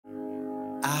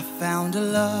I found a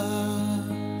love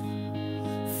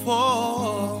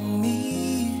for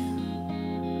me.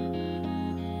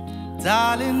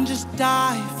 Darling, just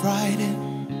dive right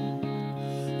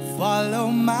in,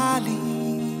 follow my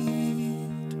lead.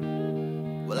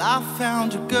 Well, I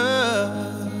found a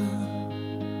girl,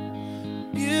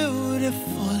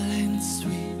 beautiful and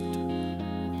sweet.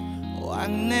 Oh, I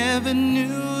never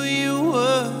knew you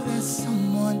were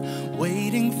someone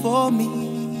waiting for me.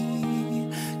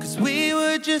 We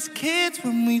were just kids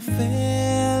when we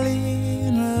fell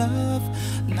in love,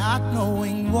 not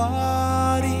knowing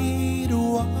what it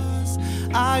was.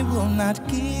 I will not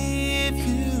give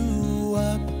you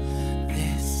up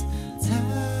this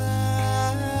time,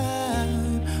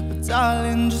 but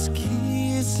darling, just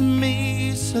kiss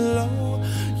me slow.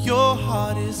 Your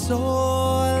heart is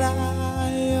all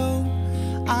I own.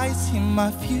 I see my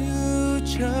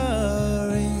future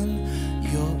in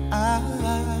your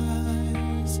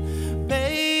eyes.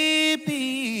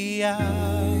 Baby,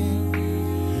 I'm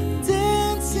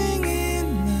dancing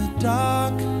in the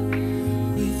dark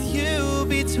with you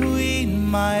between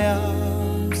my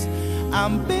arms.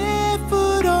 I'm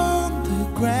barefoot on the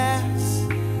grass,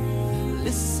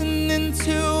 listening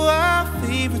to our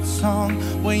favorite song.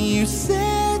 When you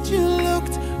said you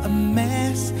looked a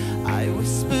mess, I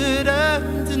whispered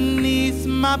underneath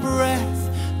my breath.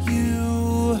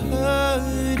 You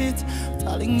heard it,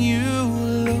 darling, you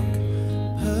look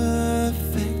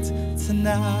perfect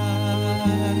tonight.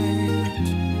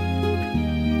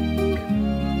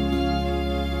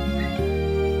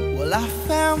 Well, I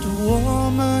found a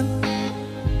woman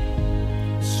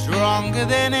stronger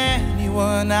than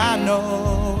anyone I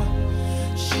know.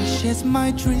 She shares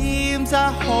my dreams.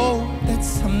 I hope that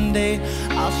someday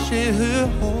I'll share her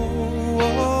home.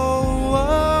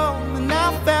 And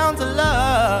I found a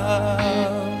love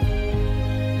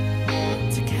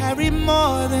to carry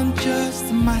more than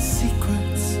just my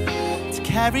secrets, to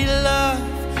carry love,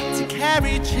 to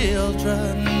carry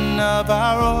children of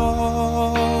our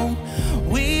own.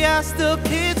 We are still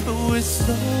kids, but we're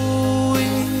so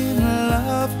in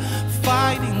love,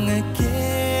 fighting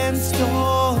against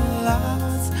all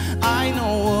odds. I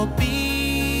know we'll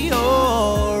be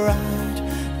alright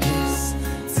this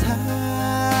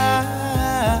time.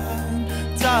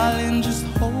 Darling, just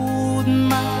hold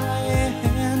my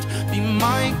hand, be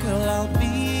my girl, I'll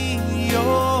be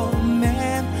your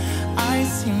man. I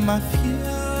see my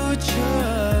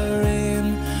future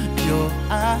in your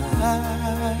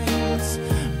eyes.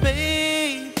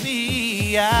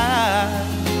 Baby, I'm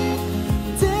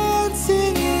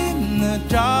dancing in the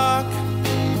dark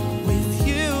with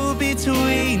you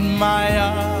between my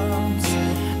arms.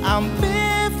 I'm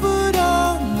barefoot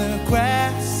on the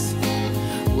grass,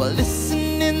 while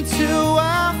listening to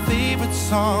our favorite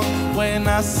song. When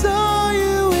I saw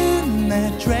you in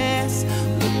that dress,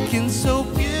 looking so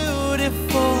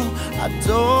beautiful, I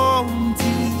don't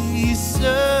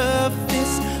deserve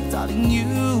this. Darling, you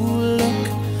look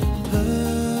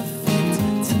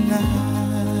perfect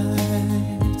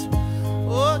tonight.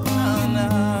 Oh, na-na.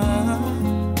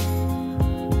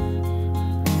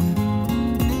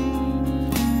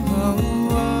 Oh,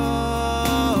 oh,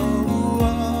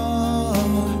 oh.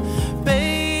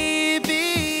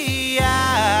 Baby,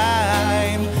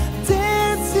 I'm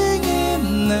dancing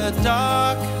in the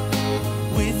dark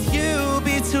with you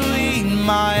between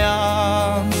my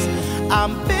arms.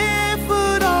 I'm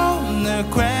barefoot on the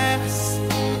grass,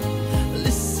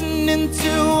 listening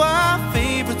to our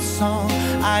favorite song.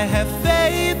 I have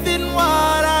faith in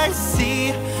what I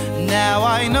see. Now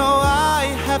I know I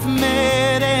have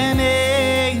met an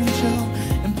angel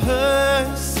in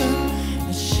person,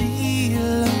 and she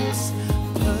looks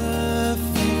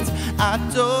perfect. I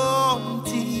don't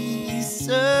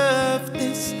deserve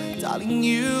this. Darling,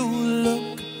 you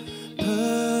look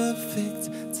perfect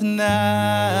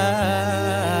tonight.